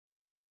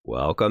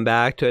Welcome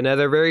back to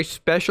another very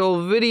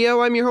special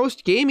video. I'm your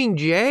host, Gaming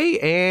Jay,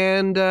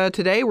 and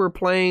today we're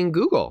playing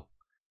Google.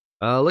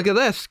 Look at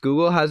this.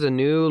 Google has a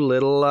new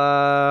little,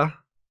 I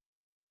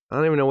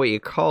don't even know what you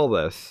call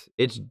this.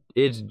 It's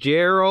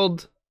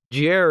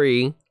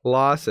Jerry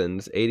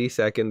Lawson's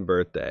 82nd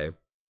birthday.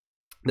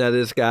 Now,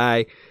 this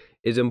guy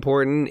is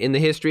important in the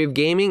history of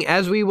gaming,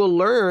 as we will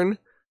learn,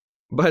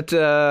 but,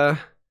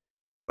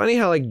 funny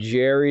how, like,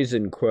 Jerry's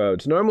in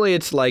quotes. Normally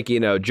it's like, you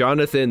know,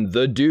 Jonathan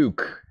the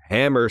Duke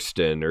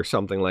Hammerston or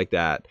something like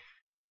that.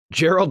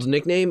 Gerald's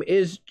nickname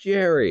is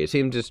Jerry. It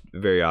seems just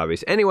very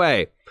obvious.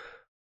 Anyway,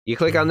 you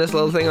click on this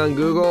little thing on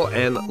Google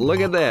and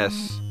look at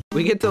this.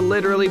 We get to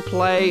literally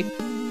play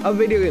a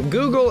video game.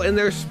 Google in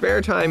their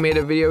spare time made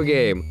a video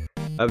game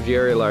of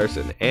Jerry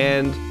Larson.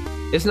 And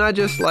it's not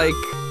just like,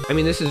 I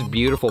mean, this is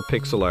beautiful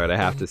pixel art, I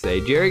have to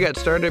say. Jerry got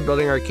started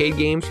building arcade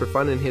games for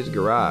fun in his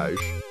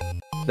garage.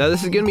 Now,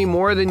 this is going to be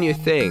more than you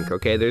think,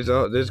 okay?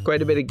 There's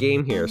quite a bit of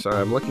game here, so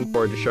I'm looking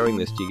forward to showing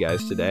this to you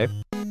guys today.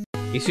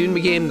 He soon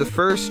became the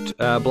first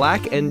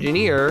black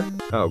engineer.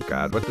 Oh,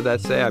 God, what did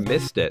that say? I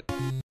missed it.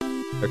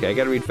 Okay, I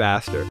gotta read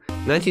faster.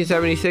 In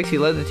 1976, he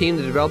led the team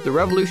to develop the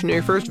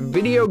revolutionary first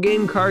video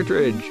game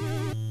cartridge.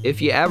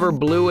 If you ever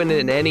blew in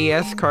an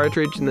NES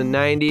cartridge in the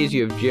 90s,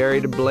 you have Jerry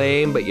to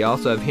blame, but you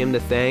also have him to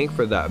thank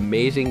for the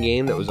amazing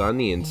game that was on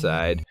the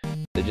inside.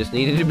 That just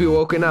needed to be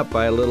woken up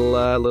by a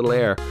little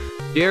air.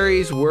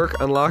 Jerry's work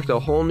unlocked a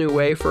whole new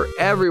way for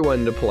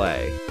everyone to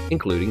play,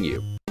 including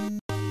you.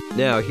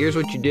 Now, here's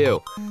what you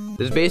do.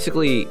 This is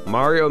basically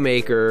Mario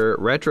Maker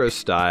retro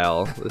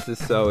style. This is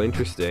so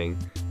interesting.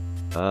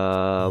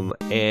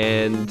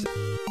 And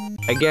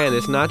again,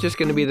 it's not just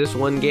going to be this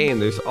one game.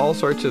 There's all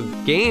sorts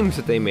of games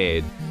that they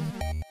made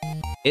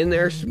in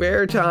their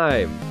spare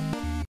time.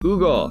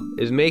 Google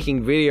is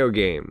making video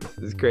games.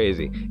 It's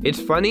crazy. It's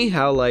funny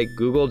how, like,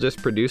 Google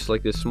just produced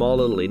like this small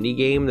little indie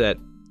game that,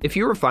 if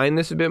you refine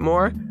this a bit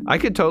more, I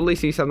could totally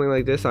see something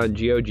like this on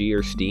GOG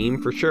or Steam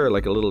for sure,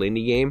 like a little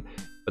indie game,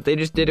 but they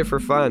just did it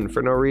for fun,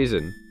 for no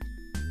reason.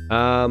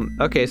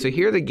 Okay, so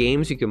here are the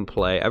games you can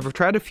play. I've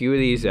tried a few of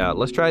these out.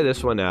 Let's try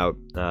this one out.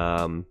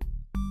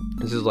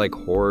 This is like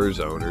Horror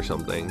Zone or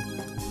something.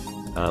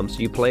 So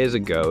you play as a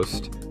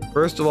ghost.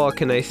 First of all,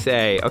 can I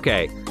say,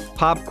 okay,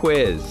 pop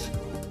quiz.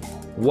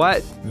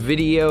 What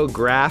video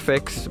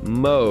graphics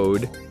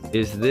mode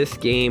is this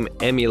game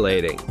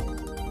emulating?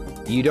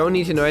 You don't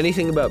need to know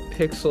anything about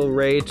pixel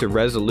rates or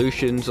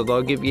resolutions, although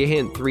I'll give you a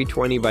hint,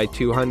 320 by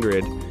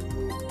 200.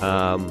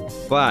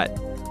 But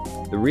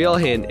the real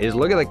hint is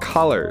look at the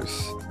colors.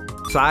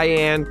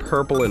 Cyan,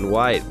 purple, and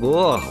white.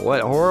 Ugh, what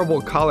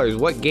horrible colors.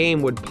 What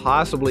game would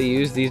possibly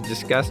use these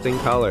disgusting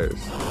colors?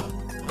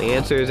 The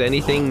answer is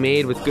anything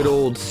made with good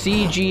old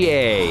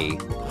CGA.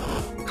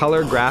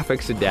 Color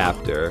Graphics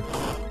Adapter.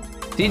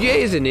 CGA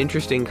is an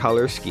interesting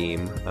color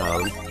scheme,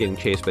 getting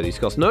chased by these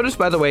skulls. Notice,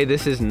 by the way,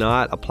 this is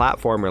not a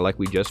platformer like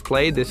we just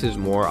played. This is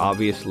more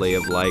obviously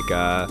of like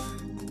a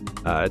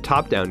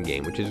top-down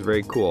game, which is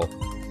very cool.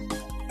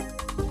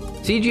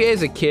 CGA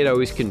as a kid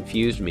always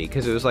confused me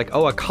because it was like,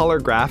 oh, a color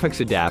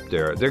graphics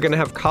adapter. They're gonna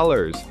have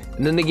colors.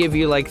 And then they give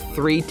you like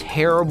 3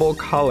 terrible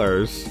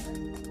colors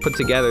put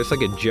together. It's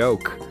like a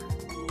joke.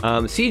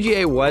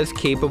 CGA was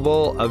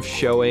capable of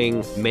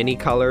showing many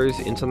colors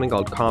in something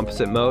called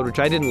composite mode, which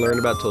I didn't learn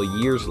about till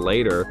years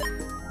later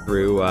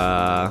through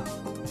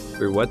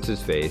what's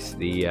his face,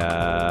 the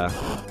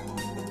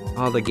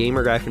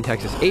gamer guy from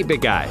Texas, 8-Bit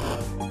Guy.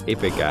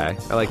 8-Bit Guy.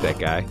 I like that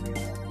guy.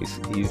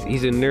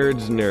 He's a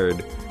nerd's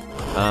nerd.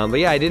 But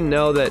yeah, I didn't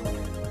know that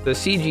the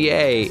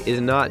CGA is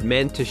not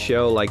meant to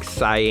show like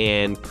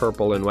cyan,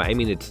 purple, and white. I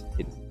mean, it's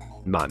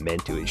not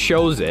meant to. It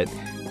shows it.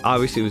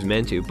 Obviously it was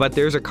meant to, but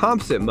there's a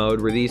composite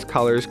mode where these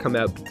colors come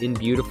out in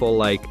beautiful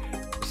like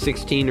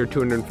 16 or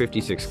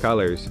 256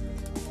 colors.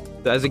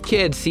 So as a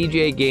kid,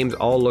 CGA games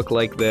all look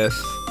like this.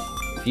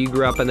 If you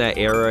grew up in that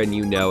era and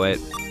you know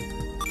it,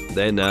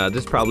 then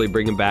this is probably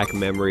bringing back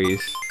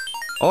memories.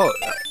 Oh,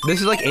 this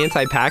is like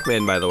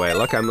anti-Pac-Man, by the way.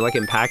 Look, I'm like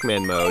in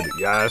Pac-Man mode.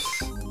 Yes.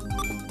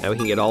 Now we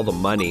can get all the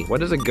money.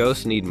 What does a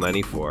ghost need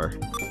money for?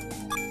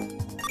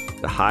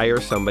 To hire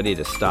somebody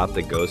to stop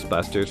the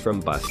Ghostbusters from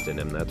busting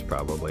him. That's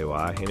probably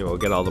why. Anyway, we'll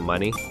get all the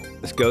money.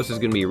 This ghost is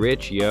gonna be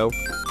rich, yo.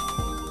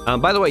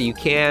 By the way, you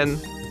can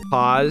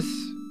pause.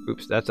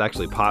 Oops, that's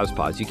actually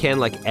pause. You can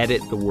like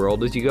edit the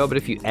world as you go, but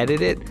if you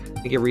edit it, I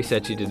think it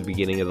resets you to the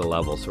beginning of the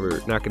level. So we're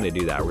not gonna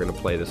do that. We're gonna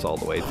play this all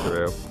the way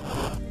through.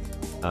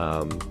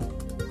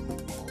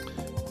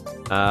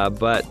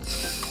 But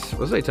what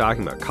was I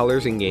talking about?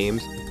 Colors in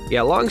games.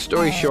 Yeah, long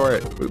story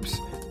short, oops.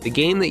 The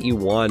game that you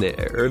wanted,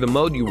 or the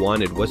mode you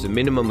wanted, was a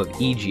minimum of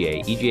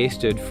EGA. EGA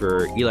stood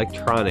for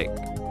Electronic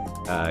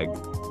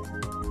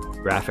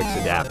Graphics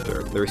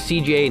Adapter. There was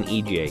CGA and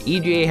EGA.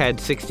 EGA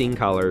had 16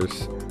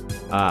 colors,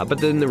 but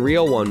then the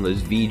real one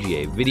was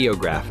VGA, Video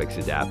Graphics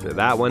Adapter.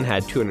 That one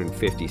had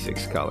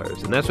 256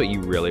 colors, and that's what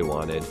you really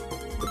wanted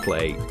to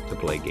play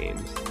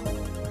games.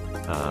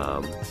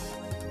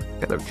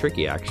 Kind of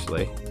tricky,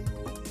 actually.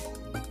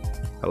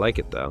 I like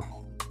it though.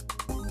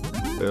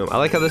 Boom. I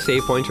like how the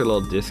save points are little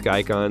disc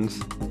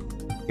icons.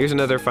 Here's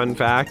another fun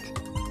fact.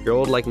 If you're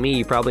old like me,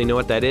 you probably know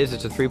what that is.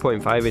 It's a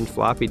 3.5-inch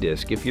floppy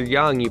disk. If you're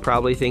young, you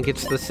probably think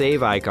it's the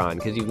save icon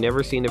because you've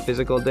never seen a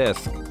physical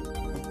disk.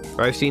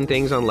 Or I've seen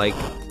things on like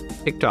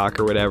TikTok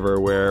or whatever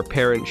where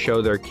parents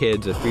show their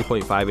kids a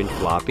 3.5-inch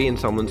floppy and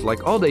someone's like,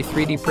 oh, they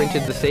 3D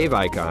printed the save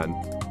icon.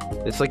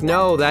 It's like,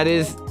 no, that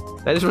is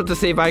what the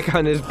save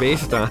icon is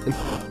based on.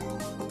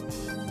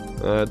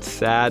 It's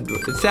sad.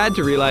 It's sad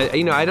to realize,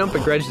 you know, I don't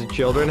begrudge the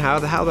children. How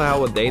the hell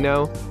would they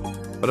know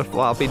what a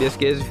floppy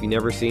disk is if you've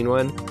never seen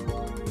one?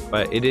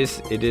 But it is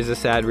a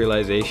sad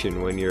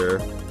realization when you're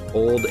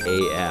old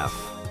AF.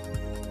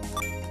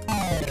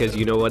 Because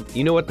you know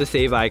what the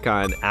save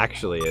icon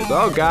actually is.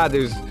 Oh god,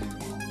 there's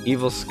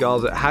evil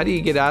skulls. How do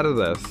you get out of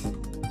this?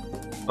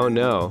 Oh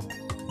no.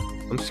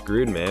 I'm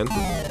screwed, man.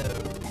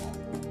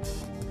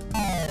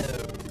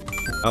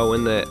 Oh,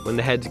 when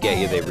the heads get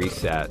you, they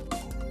reset.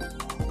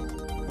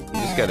 You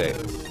just gotta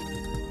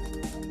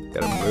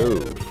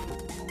move.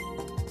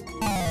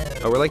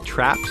 Oh, we're like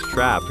trapped.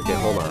 Okay,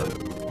 hold on.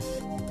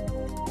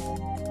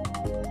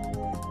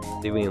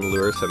 See if we can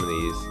lure some of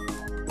these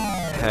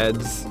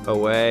heads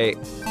away.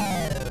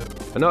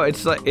 Oh, no,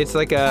 it's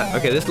like a...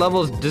 Okay, this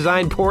level is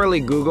designed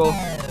poorly, Google.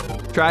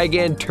 Try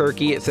again,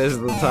 turkey. It says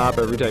at the top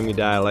every time you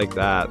die. I like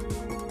that.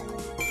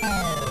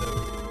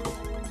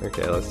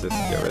 Okay, let's just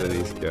get rid of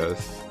these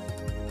ghosts.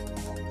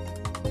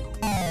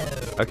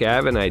 Okay, I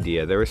have an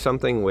idea. There was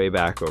something way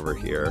back over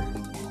here.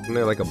 Isn't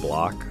there like a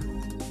block?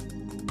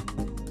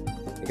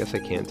 I guess I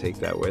can't take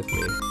that with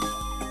me.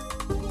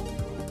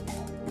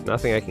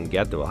 Nothing I can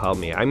get that will help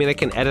me. I mean, I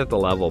can edit the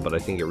level, but I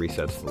think it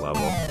resets the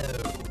level.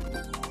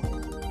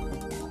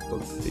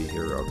 Let's see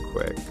here real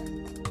quick.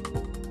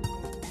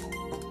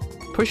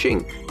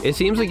 Pushing. It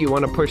seems like you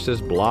want to push this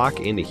block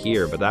into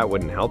here, but that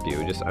wouldn't help you. It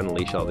would just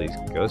unleash all these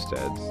ghost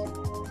heads.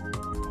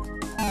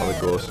 All the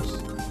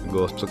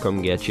ghosts will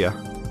come get you.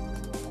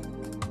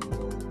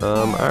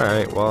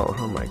 Alright, well,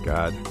 oh my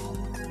god.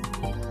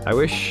 I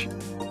wish...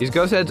 These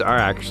ghost heads are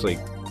actually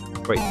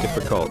quite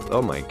difficult.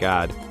 Oh my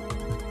god.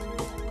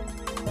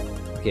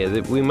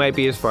 Okay, we might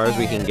be as far as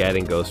we can get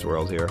in Ghost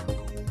World here.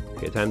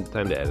 Okay, time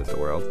to edit the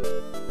world.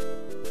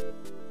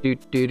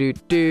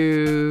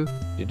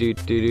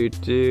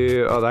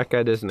 Oh, that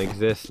guy doesn't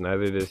exist.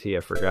 Neither does he. I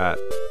forgot.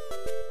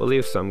 We'll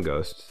leave some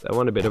ghosts. I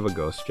want a bit of a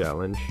ghost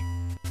challenge.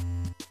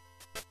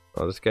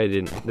 Oh, this guy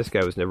didn't. This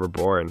guy was never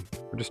born.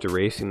 We're just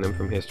erasing them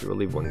from history. We'll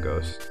leave one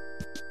ghost.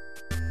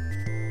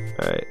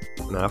 Alright,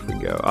 and off we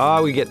go.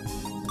 Oh, we get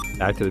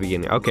back to the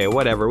beginning. Okay,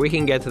 whatever. We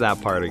can get to that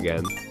part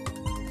again.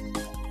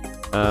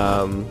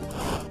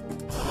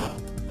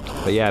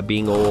 But yeah,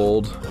 being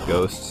old,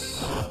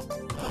 ghosts,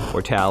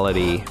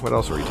 mortality. What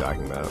else were we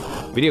talking about?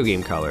 Video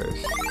game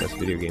colors. That's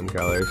video game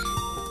colors.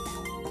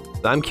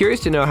 So I'm curious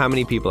to know how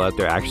many people out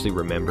there actually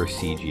remember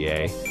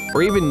CGA,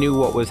 or even knew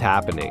what was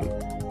happening.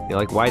 You know,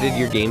 like, why did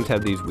your games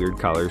have these weird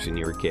colors when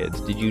you were kids?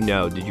 Did you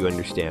know? Did you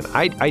understand?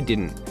 I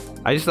didn't.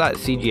 I just thought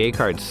CGA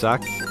cards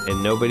sucked,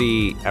 and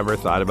nobody ever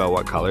thought about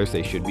what colors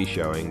they should be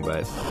showing,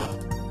 but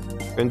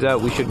turns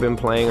out we should have been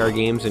playing our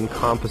games in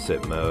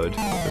composite mode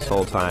this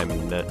whole time,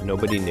 and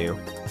nobody knew.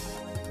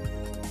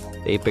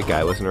 The 8-bit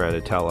guy wasn't around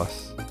to tell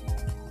us.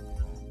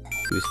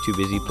 He was too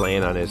busy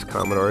playing on his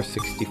Commodore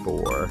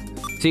 64.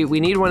 See, we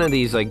need one of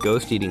these, like,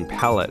 ghost-eating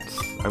pellets.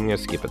 I'm gonna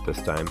skip it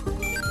this time.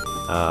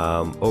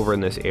 Over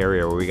in this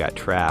area where we got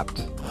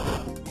trapped.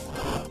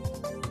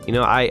 You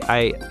know,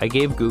 I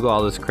gave Google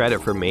all this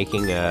credit for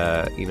making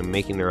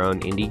making their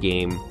own indie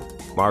game,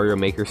 Mario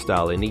Maker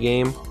style indie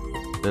game.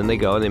 And then they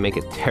go and they make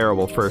a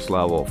terrible first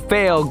level.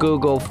 Fail,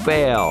 Google,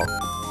 fail!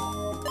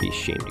 Be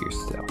ashamed of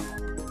yourself.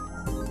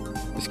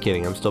 Just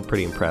kidding, I'm still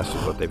pretty impressed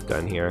with what they've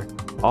done here.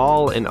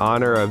 All in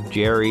honor of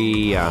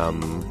Jerry, oh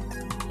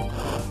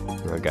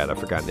god, I've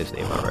forgotten his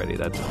name already,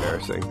 that's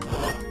embarrassing.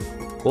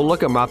 We'll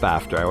look him up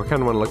after. I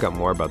kind of want to look up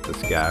more about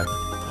this guy.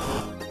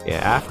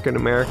 Yeah,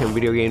 African-American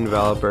video game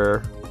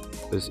developer,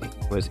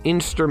 was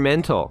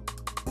instrumental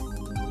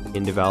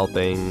in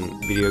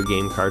developing video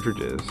game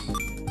cartridges.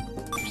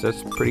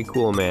 That's pretty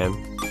cool, man.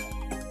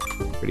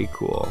 Pretty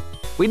cool.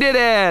 We did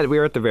it! We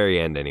were at the very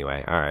end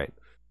anyway. Alright.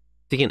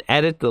 So you can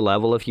edit the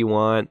level if you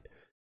want.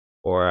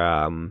 Or,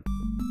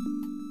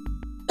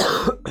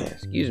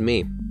 excuse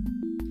me.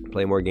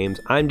 Play more games.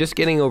 I'm just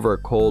getting over a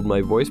cold.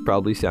 My voice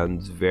probably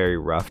sounds very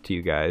rough to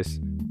you guys.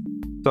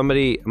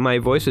 My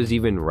voice was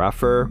even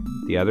rougher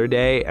the other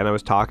day, and I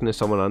was talking to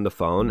someone on the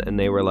phone, and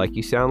they were like,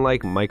 you sound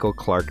like Michael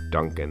Clark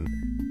Duncan.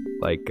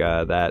 Like,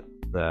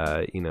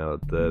 you know,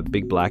 the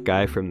big black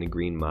guy from the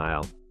Green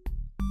Mile.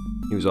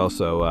 He was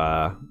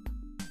also,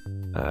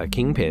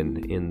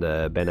 Kingpin in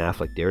the Ben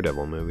Affleck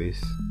Daredevil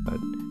movies. But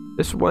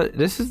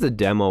this is the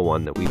demo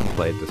one that we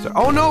played this.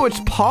 Oh no, it's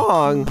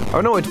Pong!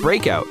 Oh no, it's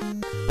Breakout.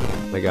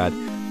 Oh my god.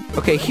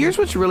 Okay, here's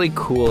what's really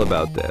cool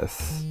about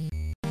this.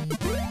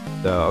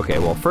 So, okay,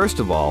 well, first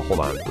of all,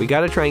 hold on. We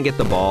gotta try and get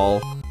the ball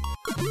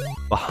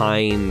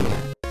behind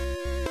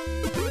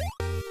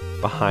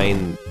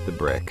the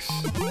bricks.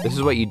 This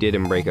is what you did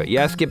in Breakout.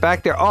 Yes, get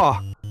back there. Oh!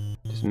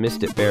 Just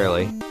missed it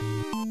barely.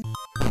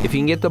 If you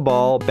can get the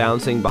ball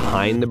bouncing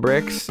behind the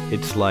bricks,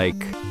 it's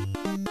like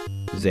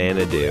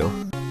Xanadu.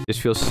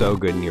 Just feels so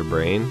good in your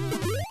brain.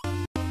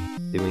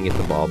 See if we can get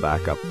the ball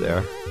back up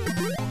there.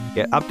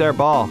 Get up there,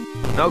 ball.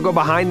 No, go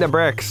behind the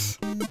bricks.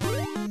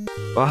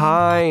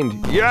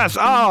 Behind. Yes!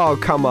 Oh,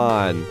 come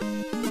on.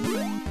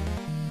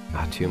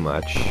 Not too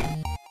much.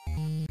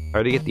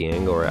 Hard to get the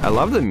angle right. I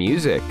love the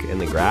music and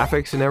the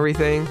graphics and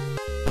everything.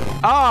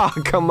 Oh,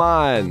 come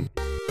on.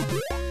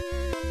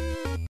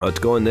 Oh, it's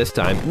going this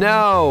time.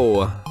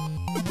 No!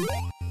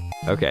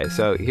 Okay,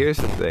 so here's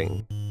the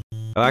thing.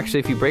 Oh, actually,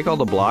 if you break all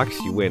the blocks,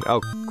 you win. Oh,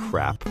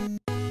 crap.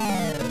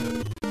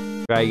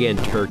 Try again,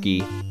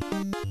 turkey.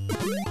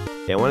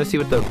 Okay, I want to see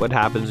what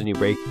happens when you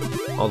break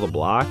all the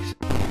blocks,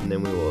 and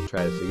then we will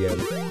try this again.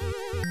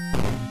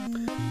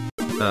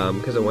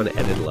 Because I want to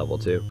edit a level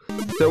too.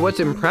 So what's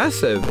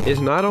impressive is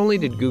not only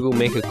did Google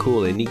make a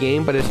cool indie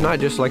game, but it's not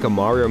just like a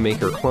Mario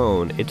Maker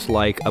clone. It's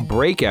like a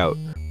breakout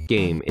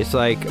game. It's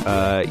like,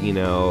 you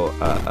know,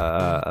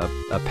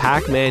 a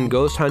Pac-Man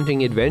ghost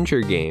hunting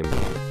adventure game.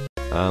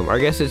 Or I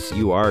guess it's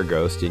you are a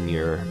ghost and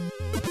you're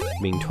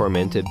being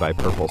tormented by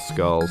purple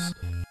skulls.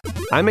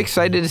 I'm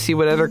excited to see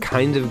what other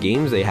kinds of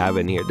games they have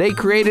in here. They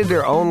created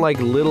their own like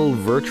little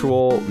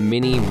virtual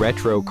mini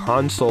retro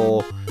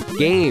console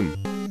game.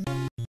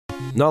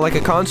 Not like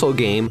a console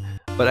game,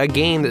 but a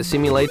game that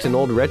simulates an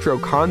old retro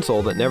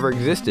console that never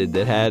existed,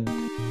 that had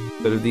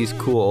sort of these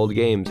cool old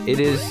games. It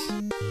is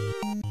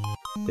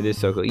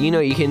so cool. You know,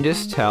 you can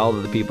just tell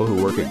that the people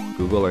who work at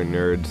Google are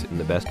nerds in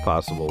the best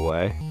possible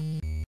way.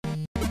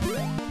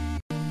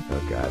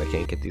 Oh god, I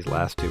can't get these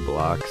last two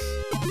blocks.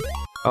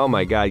 Oh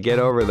my god, get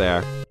over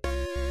there.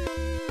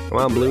 Come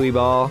on, Bluey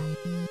ball.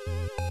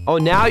 Oh,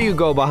 now you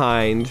go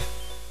behind.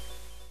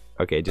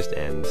 Okay, it just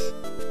ends.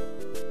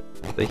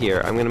 So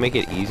here, I'm gonna make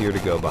it easier to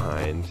go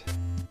behind.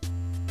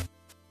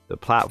 The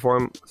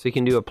platform, so you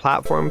can do a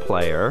platform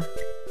player.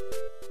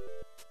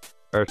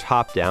 Or a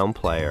top-down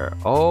player.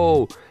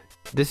 Oh,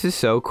 this is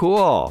so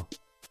cool.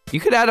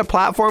 You could add a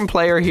platform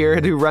player here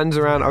who runs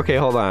around. Okay,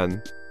 hold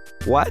on.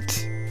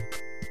 What?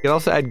 You can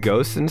also add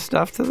ghosts and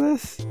stuff to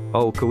this?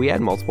 Oh, could we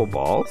add multiple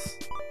balls?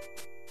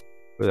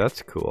 Oh,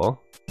 that's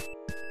cool.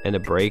 And a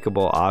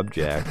breakable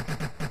object.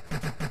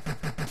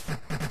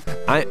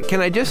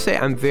 Can I just say,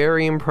 I'm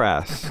very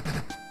impressed.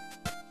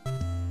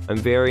 I'm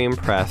very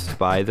impressed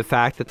by the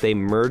fact that they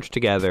merged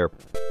together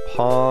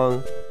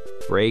Pong,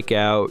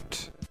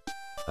 Breakout,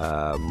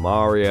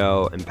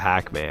 Mario, and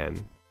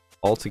Pac-Man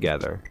all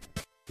together.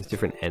 There's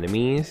different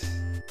enemies,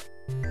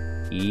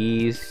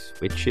 keys,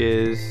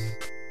 switches,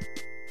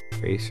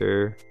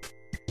 tracer,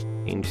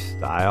 change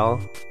style,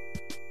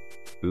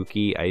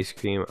 spooky, ice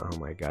cream. Oh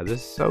my god,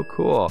 this is so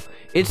cool.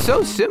 It's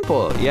so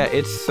simple. Yeah,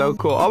 it's so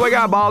cool. Oh my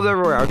god, balls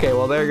everywhere. Okay,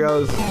 well there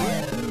goes.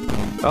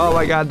 Oh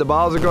my god, the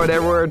balls are going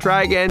everywhere.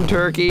 Try again,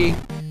 turkey.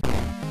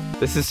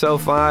 This is so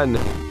fun.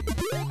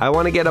 I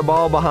want to get a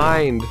ball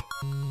behind.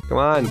 Come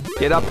on,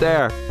 get up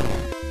there.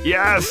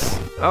 Yes!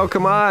 Oh,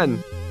 come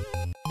on.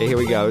 Okay, here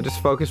we go.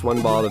 Just focus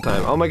one ball at a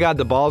time. Oh my god,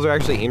 the balls are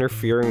actually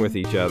interfering with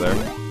each other.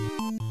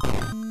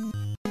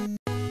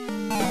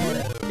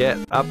 Get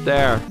up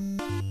there.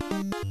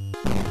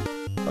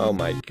 Oh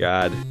my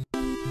god.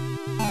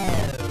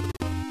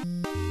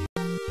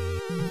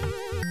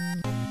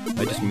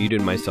 I just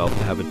muted myself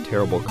to have a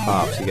terrible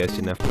cough so you guys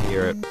didn't have to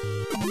hear it.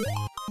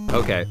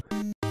 Okay.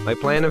 My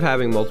plan of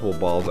having multiple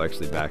balls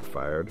actually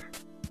backfired.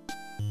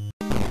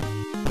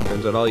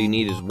 Turns out all you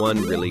need is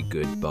one really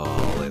good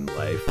ball in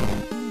life.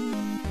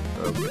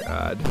 Oh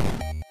god.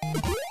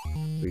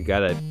 We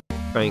gotta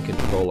try and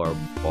control our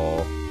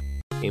ball.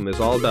 Game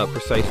is all about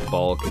precise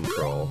ball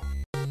control.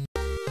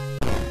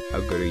 How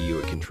good are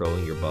you at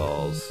controlling your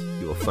balls?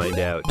 You will find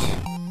out.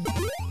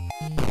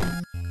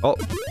 Oh,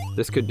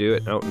 this could do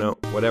it. Oh, no,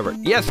 whatever.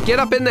 Yes, get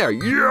up in there.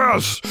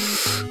 Yes!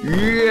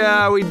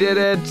 Yeah, we did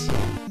it.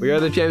 We are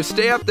the champs.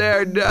 Stay up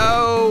there.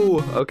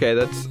 No! Okay,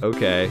 that's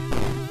okay.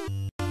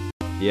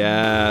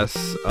 Yes.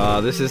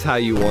 This is how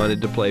you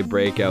wanted to play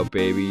Breakout,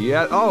 baby.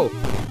 Yeah. Oh!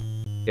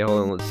 Okay,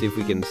 hold on. Let's see if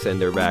we can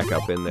send her back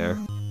up in there.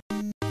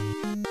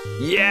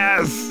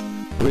 Yes!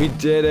 We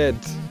did it.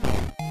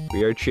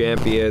 We are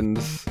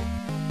champions.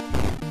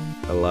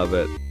 I love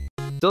it.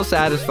 Still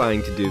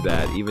satisfying to do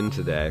that, even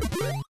today.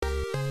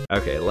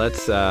 Okay,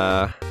 let's get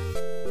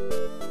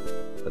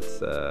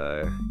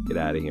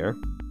out of here.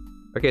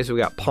 Okay, so we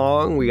got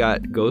Pong, we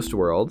got Ghost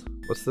World.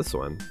 What's this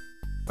one?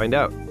 Find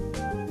out.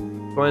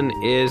 This one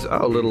is,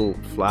 oh, little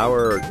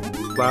flower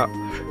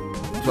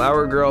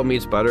girl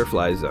meets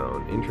butterfly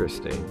zone.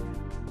 Interesting.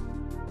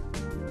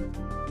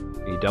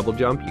 Can you double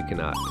jump? You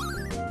cannot.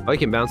 Oh, you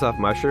can bounce off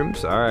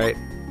mushrooms? Alright.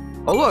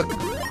 Oh, look!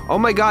 Oh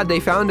my god, they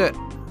found a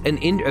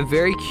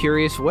very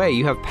curious way.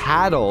 You have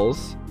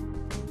paddles.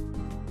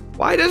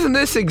 Why doesn't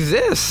this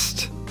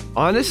exist?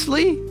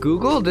 Honestly,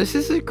 Google, this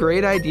is a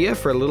great idea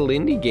for a little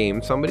indie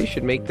game. Somebody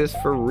should make this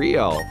for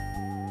real.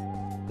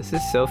 This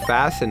is so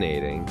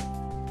fascinating.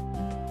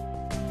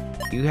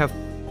 You have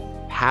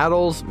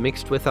paddles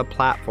mixed with a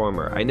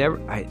platformer. I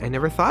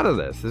never thought of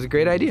this. This is a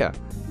great idea.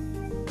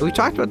 We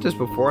talked about this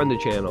before on the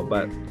channel,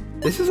 but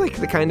This is like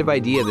the kind of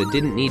idea that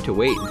didn't need to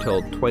wait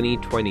until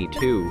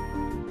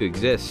 2022 to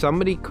exist.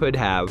 Somebody could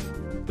have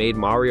made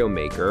Mario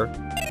Maker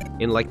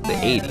in like the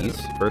 80s,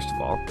 first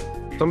of all.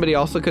 Somebody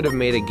also could have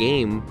made a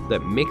game that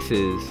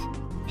mixes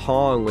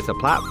Pong with a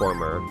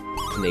platformer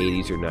in the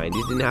 80s or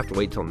 90s. Didn't have to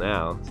wait till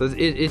now. So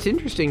it's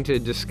interesting to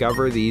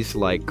discover these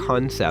like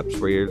concepts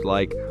where you're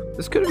like,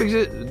 this could have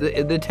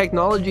existed. The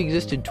technology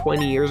existed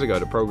 20 years ago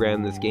to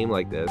program this game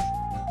like this.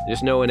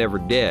 Just no one ever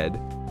did.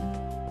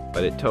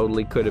 But it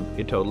totally could have.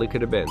 It totally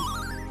could have been.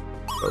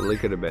 Totally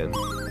could have been.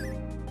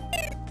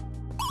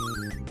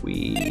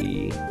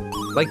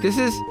 This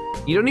is.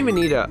 You don't even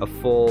need a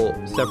full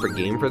separate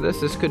game for this.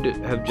 This could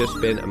have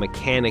just been a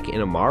mechanic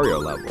in a Mario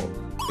level.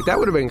 Like that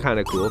would have been kind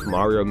of cool if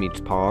Mario meets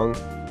Pong.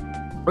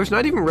 Or it's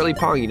not even really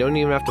Pong. You don't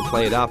even have to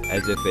play it up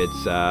as if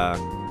it's.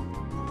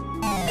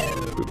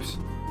 Oops.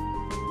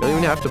 You don't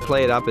even have to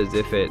play it up as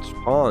if it's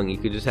Pong. You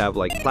could just have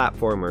like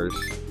platforms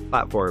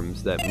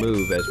that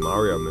move as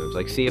Mario moves.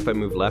 Like, see if I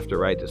move left or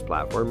right, this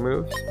platform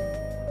moves.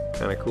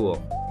 Kind of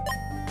cool.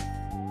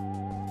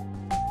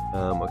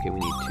 Okay, we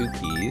need 2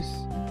 keys.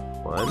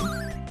 1.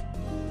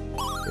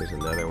 There's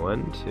another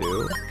one,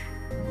 2.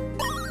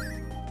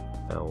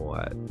 Now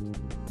what?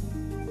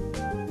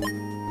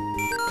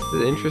 This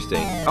is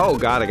interesting. Oh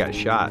god, I got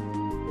shot.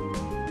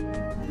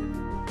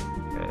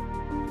 Okay.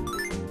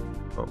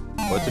 Oh,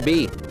 what's a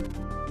B?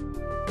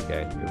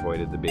 Okay, we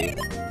avoided the B.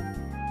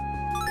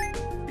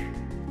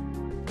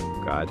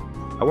 God.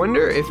 I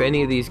wonder if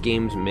any of these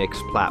games mix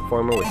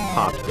platformer with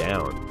top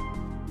down.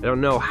 I don't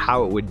know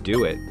how it would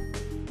do it.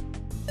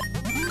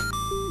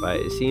 But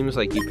it seems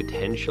like you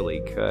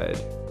potentially could.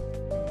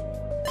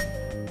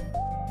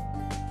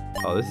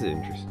 Oh, this is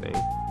interesting.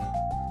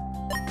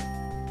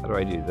 How do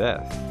I do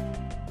this?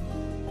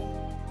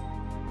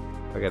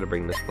 I gotta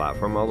bring this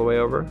platform all the way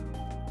over?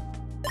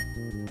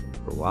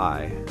 For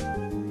why?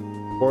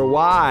 For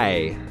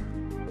why?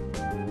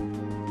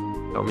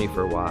 Tell me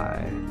for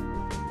why.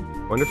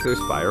 Wonder if there's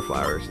fire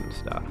flowers and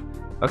stuff.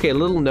 Okay, a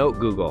little note,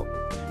 Google.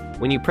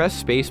 When you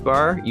press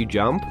spacebar, you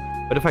jump,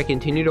 but if I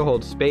continue to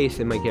hold space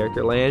and my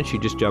character lands, she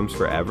just jumps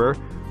forever.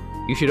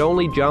 You should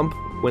only jump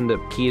when the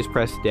key is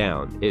pressed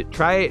down.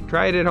 Try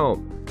it at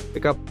home.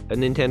 Pick up a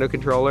Nintendo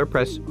controller,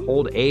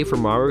 hold A for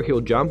Mario,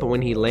 he'll jump, and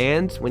when he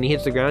lands, when he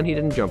hits the ground, he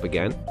doesn't jump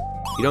again.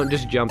 You don't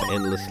just jump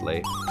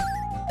endlessly.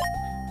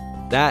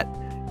 That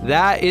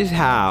is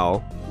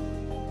how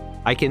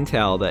I can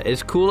tell that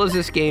as cool as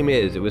this game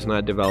is, it was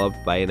not developed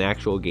by an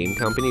actual game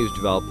company, it was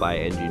developed by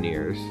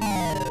engineers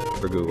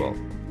for Google.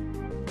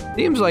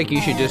 Seems like you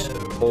should just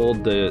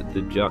hold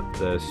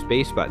the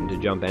space button to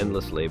jump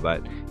endlessly,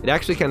 but it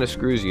actually kind of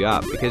screws you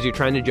up because you're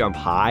trying to jump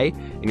high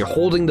and you're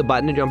holding the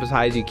button to jump as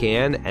high as you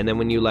can, and then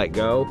when you let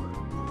go,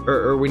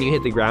 or when you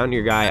hit the ground,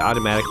 your guy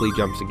automatically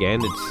jumps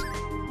again. It's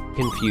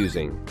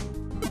confusing.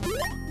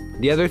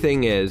 The other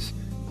thing is,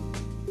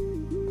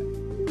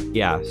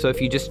 yeah, so if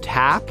you just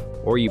tap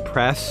or you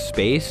press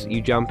space,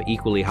 you jump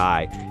equally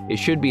high. It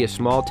should be a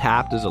small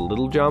tap does a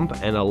little jump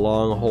and a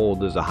long hold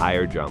does a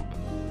higher jump.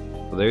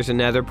 So there's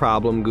another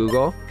problem,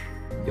 Google.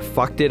 You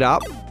fucked it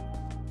up,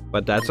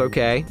 but that's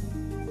okay,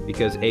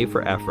 because A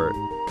for effort.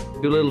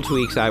 2 little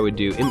tweaks I would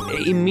do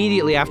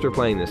immediately after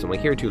playing this. I'm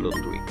like, here are 2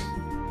 little tweaks.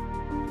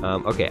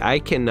 Okay, I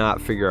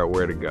cannot figure out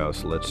where to go,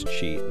 so let's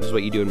cheat. This is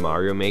what you do in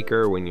Mario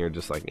Maker when you're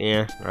just like,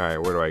 eh, alright,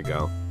 where do I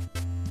go?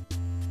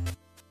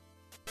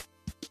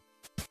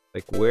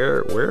 Like,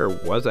 where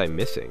was I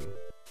missing?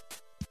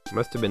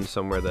 Must have been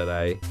somewhere that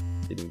I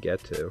didn't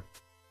get to.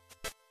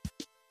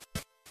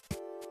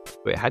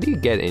 Wait, how do you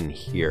get in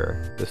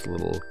here? This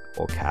little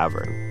whole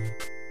cavern.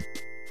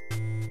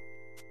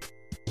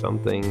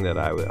 Something that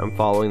I'm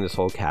following this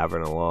whole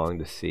cavern along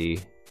to see.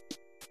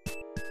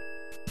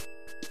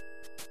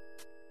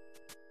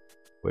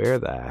 Where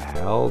the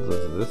hell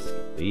does this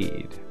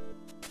lead?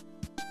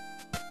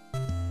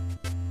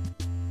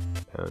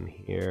 Down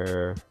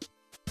here.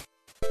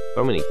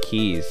 So many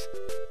keys.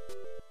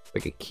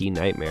 Like a key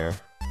nightmare.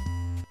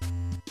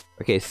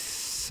 Okay,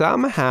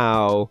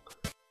 somehow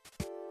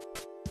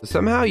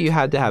you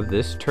had to have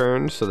this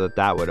turned so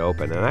that would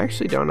open, and I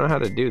actually don't know how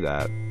to do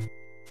that.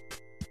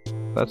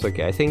 That's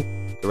okay. I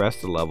think the rest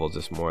of the level is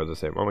just more of the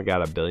same. Oh my god,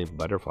 1 billion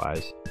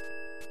butterflies.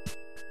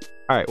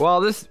 Alright,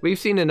 well, we've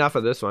seen enough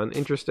of this one.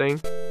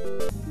 Interesting.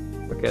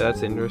 Okay,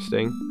 that's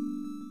interesting.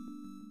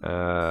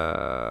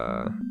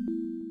 I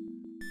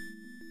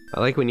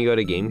like when you go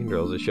to game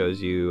controls, it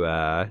shows you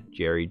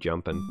Jerry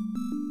jumping.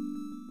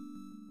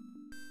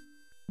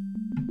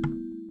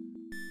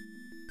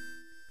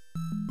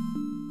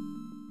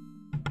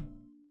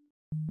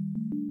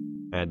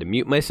 I had to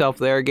mute myself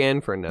there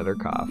again for another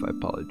cough. I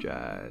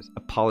apologize.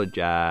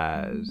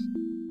 Apologize.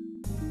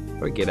 How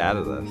do I get out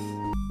of this?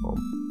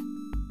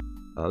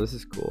 Oh, this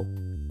is cool.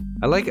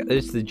 I like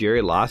it's the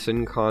Jerry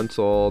Lawson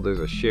console. There's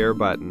a share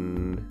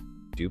button.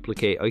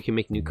 Duplicate. Oh, you can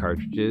make new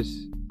cartridges.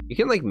 You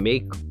can like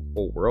make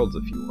whole worlds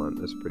if you want.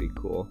 That's pretty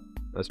cool.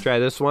 Let's try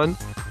this one.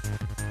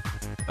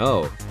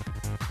 Oh.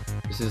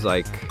 This is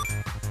like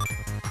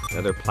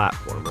another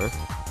platformer.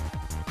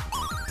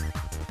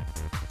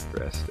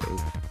 Interesting.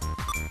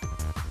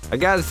 I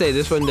gotta say,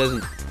 this one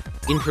doesn't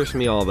interest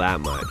me all that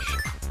much.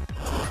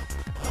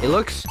 It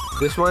looks,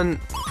 this one,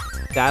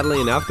 sadly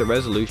enough, the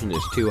resolution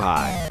is too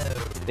high.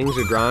 Things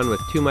are drawn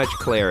with too much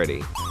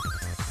clarity.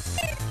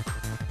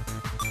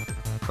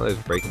 Oh, there's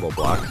breakable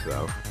blocks,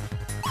 though.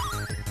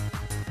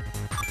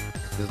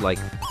 This is like,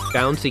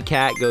 Bouncy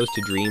Cat Goes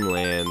to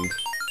Dreamland.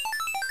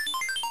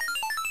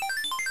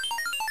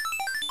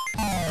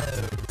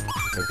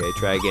 Okay,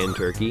 try again,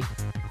 turkey.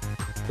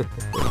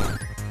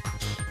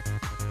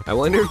 I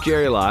wonder if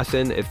Jerry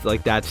Lawson, if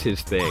like that's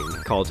his thing,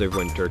 calls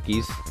everyone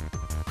turkeys.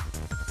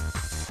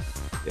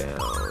 Down.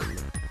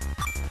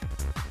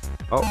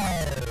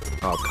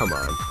 Oh, come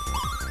on.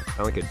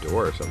 Sound like a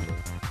door or something.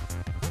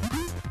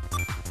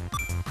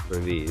 What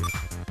are these?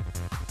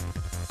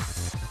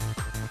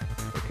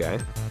 Okay.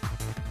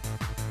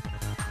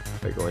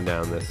 They're going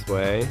down this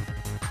way.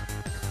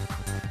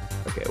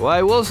 Okay, well,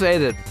 I will say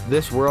that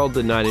this world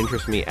did not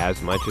interest me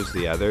as much as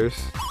the others.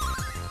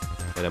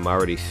 And I'm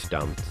already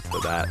stumped, so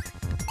that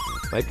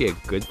might be a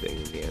good thing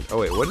in the end. Oh,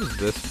 wait, what is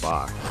this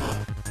box?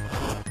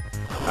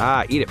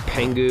 Ah, eat it,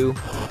 Pengu.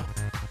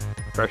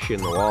 Crush you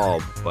in the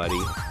wall, buddy.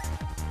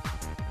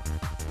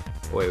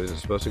 Oh, wait, was it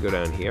supposed to go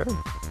down here?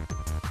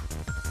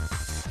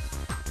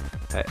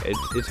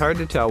 It's hard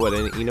to tell what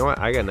any... You know what?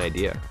 I got an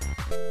idea.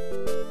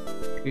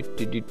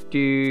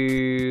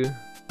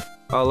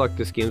 Oh, look,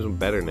 this game's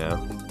better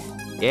now.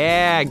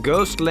 Yeah,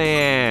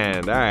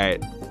 Ghostland!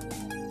 Alright.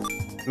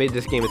 Made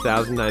this game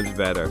 1,000 times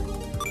better.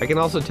 I can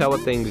also tell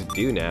what things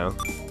do now.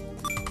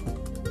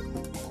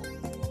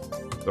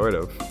 Sort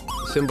of.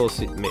 Symbols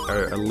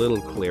are a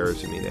little clearer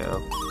to me now.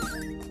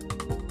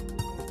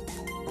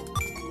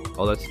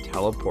 Oh, that's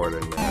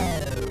teleporter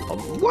now. Oh,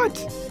 what?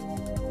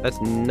 That's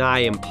nigh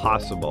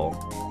impossible.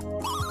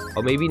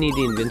 Oh, maybe you need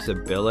the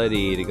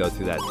invincibility to go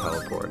through that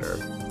teleporter.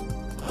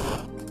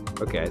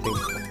 Okay, I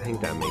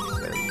think that makes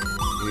sense.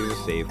 Here's a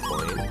save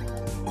point.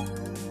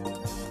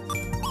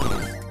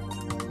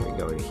 We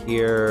go in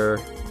here.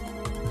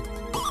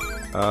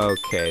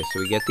 Okay, so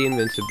we get the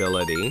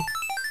invincibility.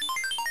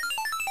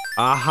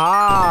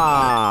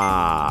 Aha!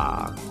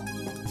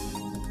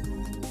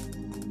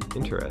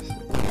 Interesting.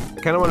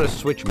 I kind of want to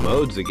switch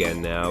modes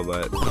again now,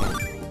 but I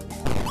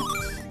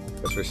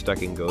guess we're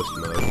stuck in ghost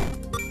mode.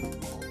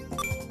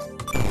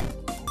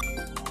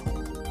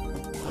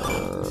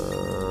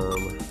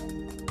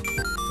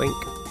 Think.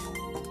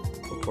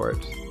 Report.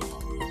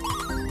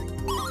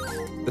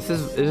 This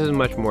is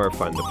much more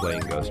fun to play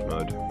in ghost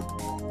mode.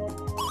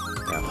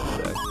 I have to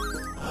say.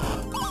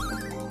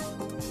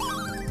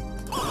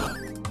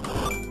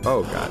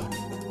 Oh god.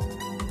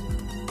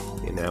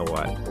 Okay, now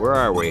what? Where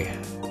are we?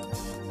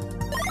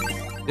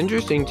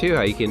 Interesting too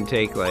how you can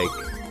take like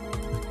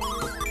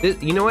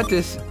this. You know what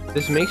this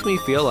makes me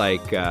feel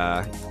like?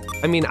 I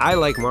mean, I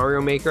like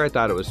Mario Maker. I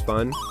thought it was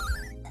fun.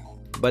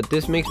 But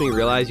this makes me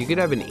realize you could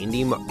have an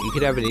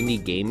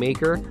indie game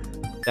maker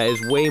that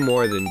is way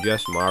more than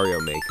just Mario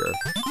Maker.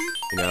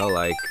 You know,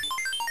 like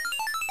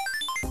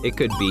it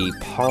could be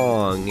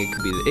Pong. It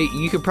could be.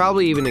 You could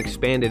probably even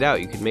expand it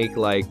out. You could make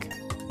like,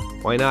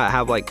 why not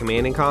have like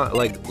command and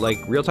like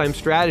real-time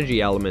strategy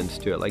elements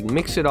to it? Like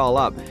mix it all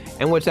up.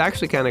 And what's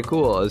actually kind of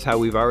cool is how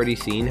we've already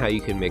seen how you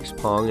can mix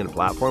Pong and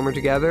platformer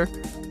together.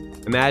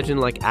 Imagine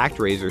like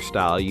ActRaiser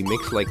style, you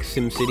mix like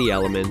SimCity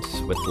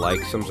elements with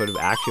like some sort of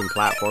action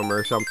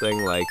platformer or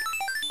something. Like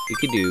you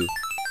could do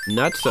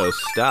nutso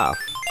stuff.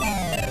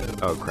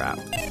 Oh crap.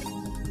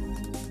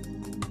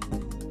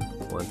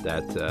 Want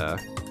that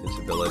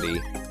invincibility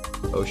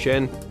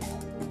potion.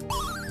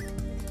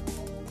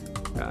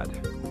 God.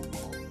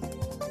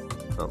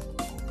 Oh,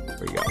 there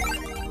we go.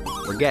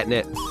 We're getting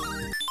it.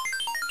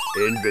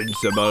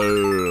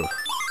 Invincible.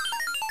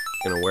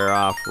 Gonna wear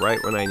off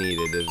right when I need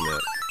it, isn't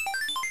it?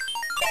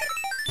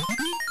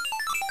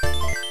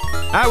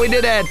 Ah, we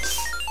did it!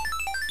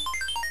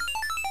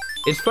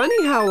 It's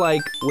funny how,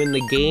 like, when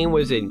the game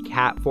was in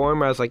cat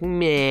form, I was like,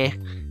 meh.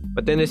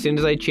 But then as soon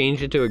as I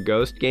changed it to a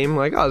ghost game, I'm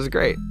like, oh, this is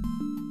great.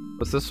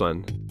 What's this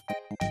one?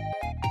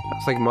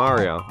 It's like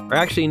Mario. Or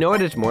actually, you know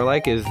what it's more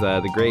like is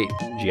the Great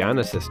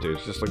Gianna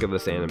Sisters. Just look at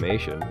this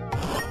animation.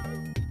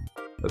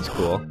 That's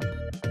cool.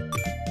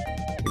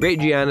 The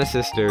Great Gianna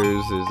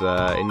Sisters is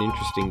an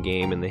interesting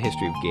game in the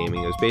history of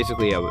gaming. It was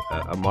basically a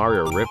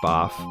Mario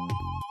ripoff.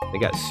 They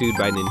got sued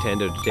by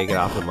Nintendo to take it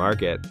off the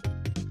market.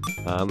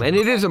 And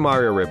it is a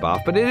Mario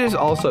ripoff, but it is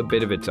also a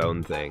bit of its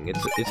own thing.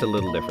 It's a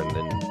little different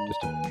than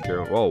just a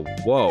pure... Whoa.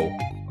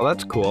 Oh,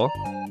 that's cool.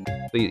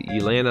 So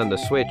you land on the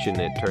Switch and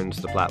it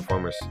turns the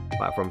platform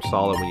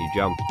solid. When you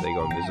jump, they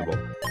go invisible.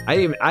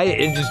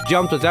 It just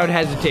jumped without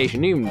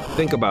hesitation. Didn't even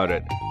think about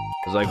it.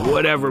 I was like,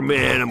 whatever,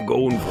 man, I'm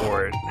going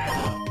for it.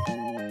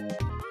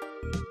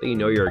 You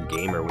know you're a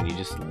gamer when you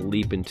just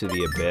leap into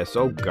the abyss.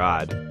 Oh,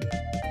 God.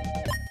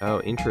 Oh,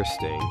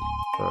 interesting.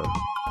 Huh.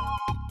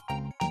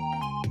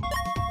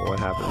 Well, what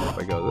happens if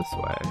I go this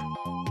way?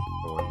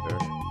 I wonder.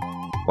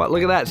 What?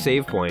 Look at that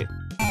save point.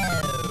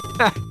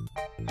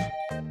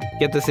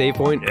 Get the save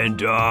point and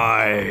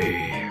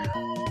die.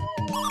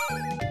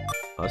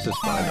 Oh, this is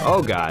fun.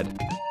 Oh, God.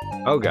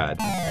 Oh, God.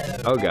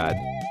 Oh, God.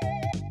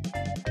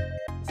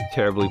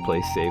 terribly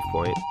placed save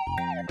point.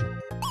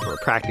 From a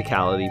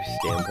practicality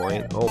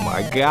standpoint. Oh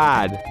my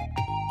god!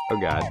 Oh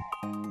god.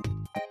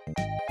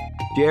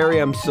 Jerry,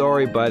 I'm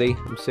sorry, buddy.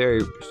 I'm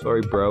sorry,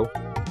 bro.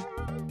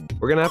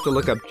 We're gonna have to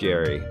look up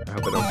Jerry. I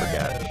hope I don't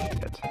forget.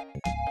 Shit.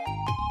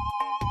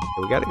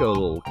 We gotta go a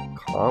little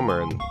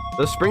calmer. And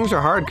those springs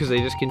are hard because they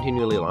just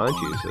continually launch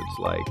you, so it's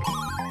like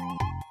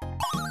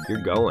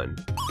you're going.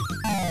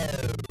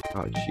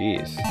 Oh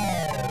jeez.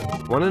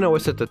 I want to know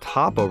what's at the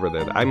top over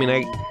there. I mean,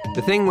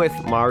 the thing with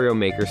Mario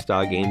Maker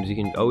style games, you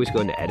can always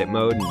go into edit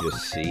mode and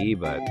just see,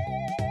 but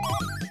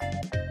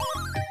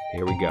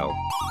here we go.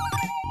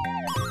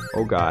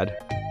 Oh god.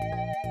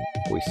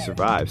 We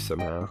survived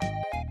somehow.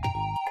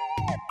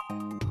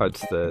 Oh,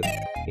 it's the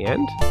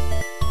end?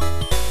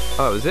 Oh,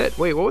 that was it?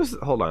 Wait, what was...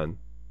 Hold on.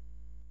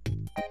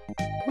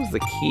 What was the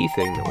key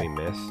thing that we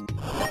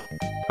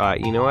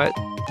missed? You know what?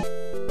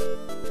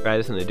 Try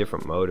this in a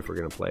different mode if we're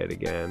gonna play it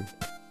again.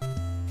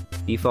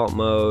 Default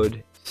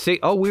mode.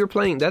 Oh, we were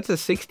playing... That's a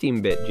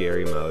 16-bit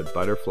Jerry mode.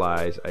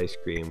 Butterflies, ice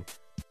cream.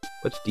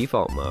 What's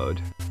default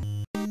mode?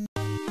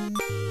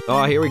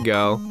 Oh, here we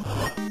go.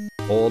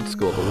 Old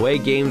school. The way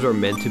games are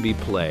meant to be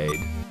played.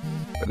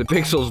 Where the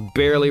pixels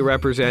barely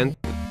represent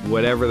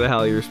whatever the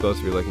hell you're supposed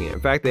to be looking at. In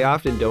fact, they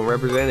often don't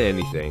represent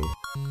anything.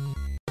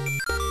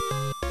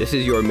 This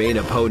is your main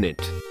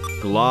opponent.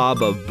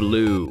 Glob of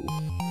blue.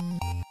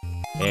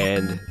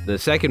 And the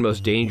second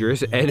most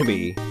dangerous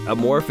enemy.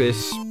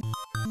 Amorphous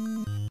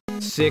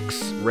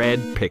 6 red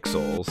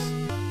pixels.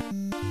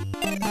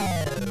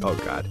 Oh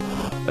god.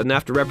 Doesn't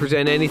have to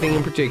represent anything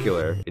in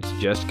particular. It's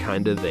just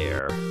kinda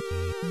there.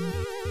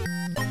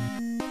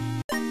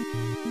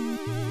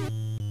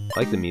 I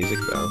like the music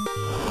though.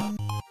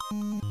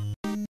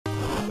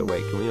 So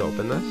wait, can we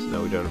open this?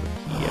 No, we don't have a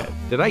key yet.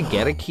 Did I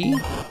get a key?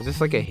 Is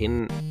this like a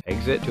hidden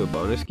exit to a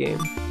bonus game?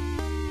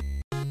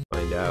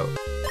 Find out.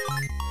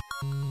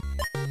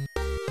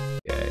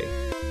 Okay.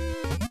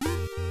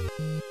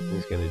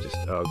 He's gonna just...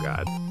 Oh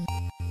god.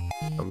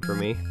 Come for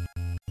me.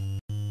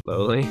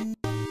 Slowly.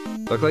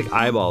 Look like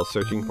eyeballs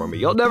searching for me.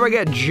 You'll never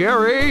get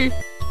Jerry!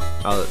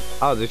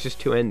 Oh, there's just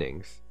 2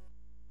 endings.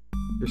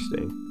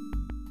 Interesting.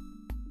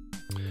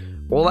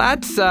 Well,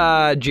 that's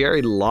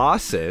Jerry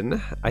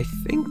Lawson. I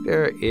think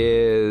there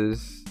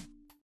is...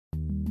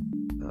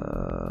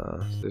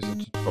 there's a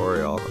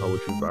tutorial,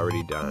 which we've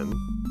already done.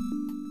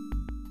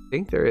 I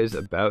think there is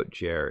about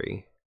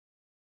Jerry.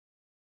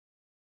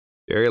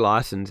 Jerry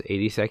Lawson's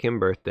 82nd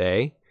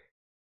birthday.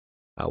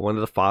 One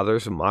of the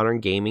fathers of modern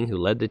gaming who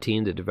led the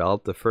team to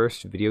develop the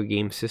first video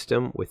game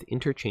system with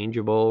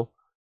interchangeable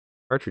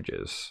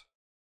cartridges.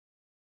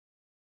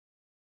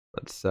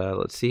 Let's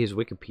see his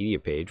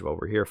Wikipedia page while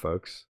we're here,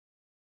 folks.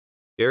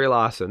 Jerry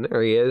Lawson,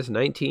 there he is,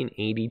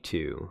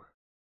 1982.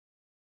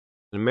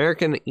 An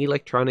American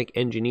electronic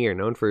engineer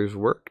known for his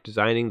work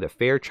designing the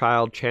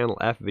Fairchild Channel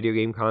F video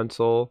game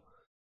console,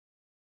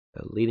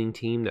 a leading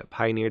team that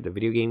pioneered the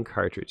video game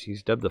cartridge.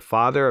 He's dubbed the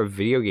father of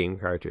video game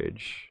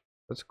cartridge.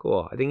 That's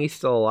cool. I think he's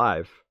still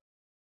alive.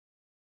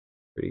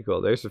 Pretty cool.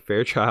 There's the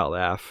Fairchild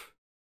F.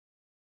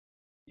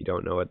 You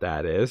don't know what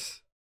that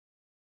is.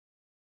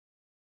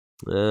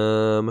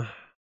 Oh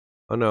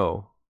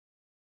no.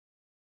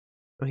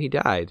 Oh, he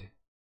died.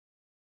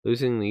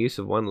 Losing the use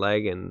of one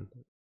leg and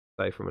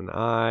sight from an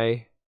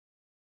eye.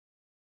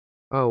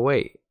 Oh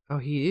wait. Oh,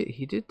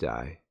 he did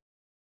die.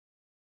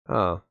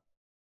 Oh.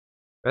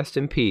 Rest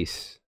in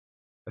peace.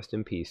 Rest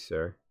in peace,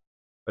 sir.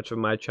 Much of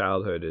my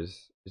childhood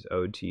is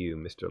owed to you,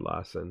 Mr.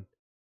 Lawson.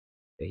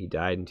 Yeah, he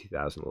died in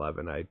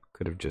 2011. I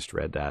could have just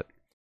read that.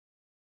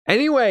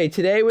 Anyway,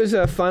 today was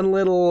a fun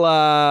little...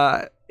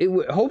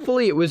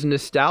 hopefully it was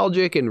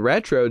nostalgic and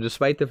retro,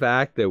 despite the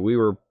fact that we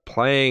were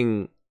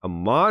playing a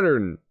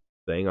modern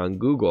thing on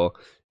Google.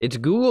 It's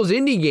Google's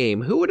indie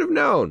game. Who would have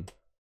known?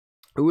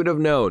 Who would have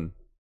known?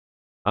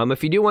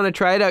 If you do want to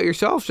try it out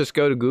yourself, just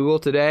go to Google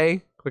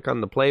today, click on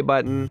the play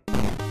button,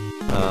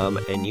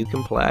 and you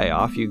can play.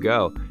 Off you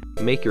go.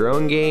 Make your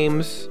own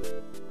games.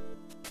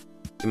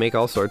 You can make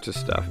all sorts of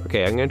stuff.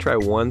 Okay, I'm going to try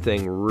one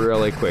thing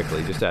really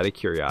quickly, just out of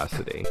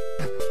curiosity.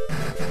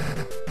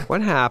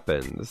 What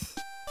happens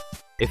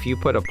if you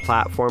put a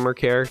platformer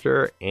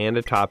character and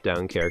a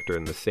top-down character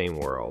in the same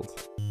world?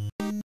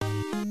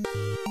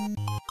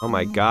 Oh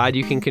my god,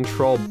 you can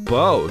control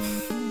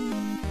both!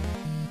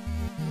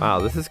 Wow,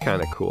 this is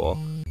kind of cool.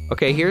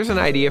 Okay, here's an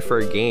idea for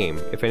a game,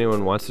 if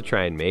anyone wants to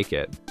try and make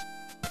it.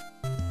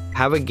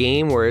 Have a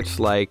game where it's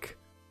like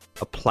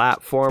a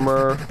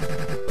platformer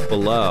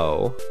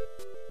below,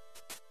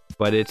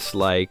 but it's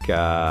like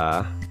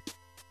a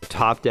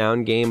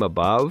top-down game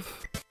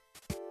above.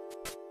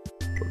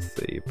 Let's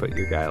see, put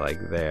your guy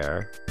like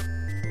there.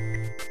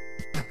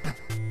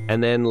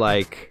 And then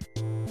like,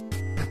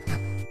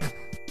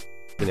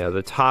 you know,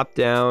 the top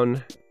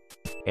down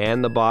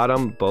and the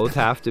bottom both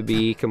have to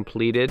be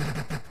completed.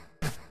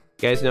 You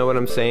guys know what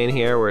I'm saying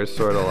here? Where it's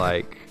sort of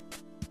like,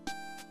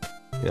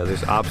 you know,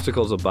 there's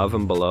obstacles above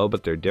and below,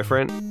 but they're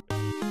different.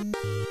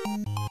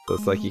 So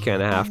it's like you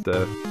kind of have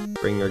to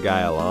bring your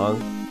guy along.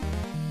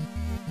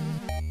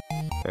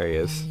 There he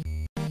is.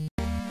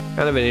 Kind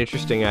Kind of an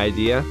interesting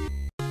idea.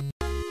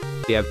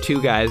 You have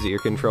two guys that you're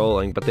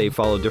controlling, but they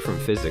follow different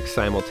physics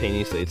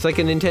simultaneously. It's like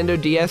a Nintendo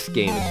DS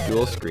game. It's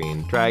dual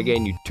screen. Try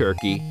again, you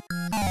turkey.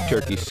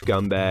 Turkey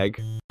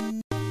scumbag.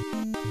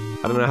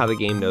 I don't know how the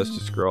game knows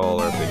to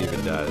scroll or if it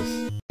even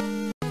does.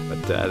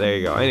 But there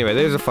you go. Anyway,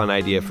 there's a fun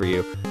idea for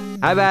you.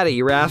 Have at it,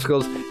 you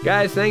rascals.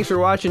 Guys, thanks for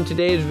watching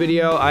today's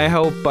video. I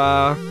hope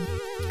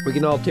we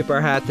can all tip our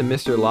hat to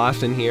Mr.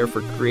 Lawson here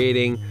for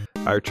creating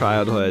our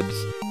childhoods,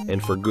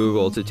 and for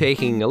Google to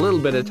taking a little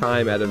bit of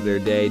time out of their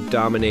day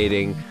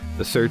dominating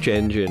the search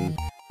engine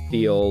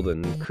field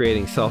and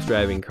creating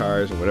self-driving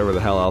cars and whatever the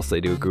hell else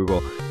they do at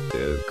Google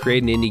to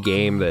create an indie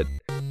game that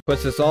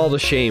puts us all to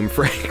shame,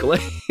 frankly.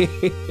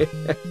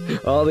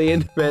 All the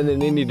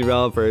independent indie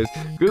developers.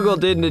 Google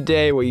did in a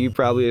day what you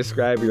probably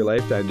ascribe your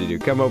lifetime to do.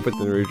 Come up with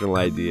an original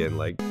idea and,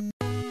 like,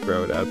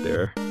 throw it out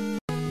there.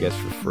 I guess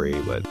for free,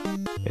 but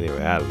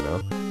anyway, I don't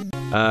know.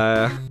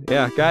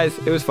 Yeah, guys,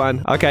 it was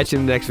fun. I'll catch you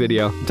in the next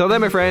video. Until then,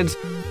 my friends,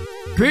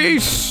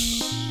 peace!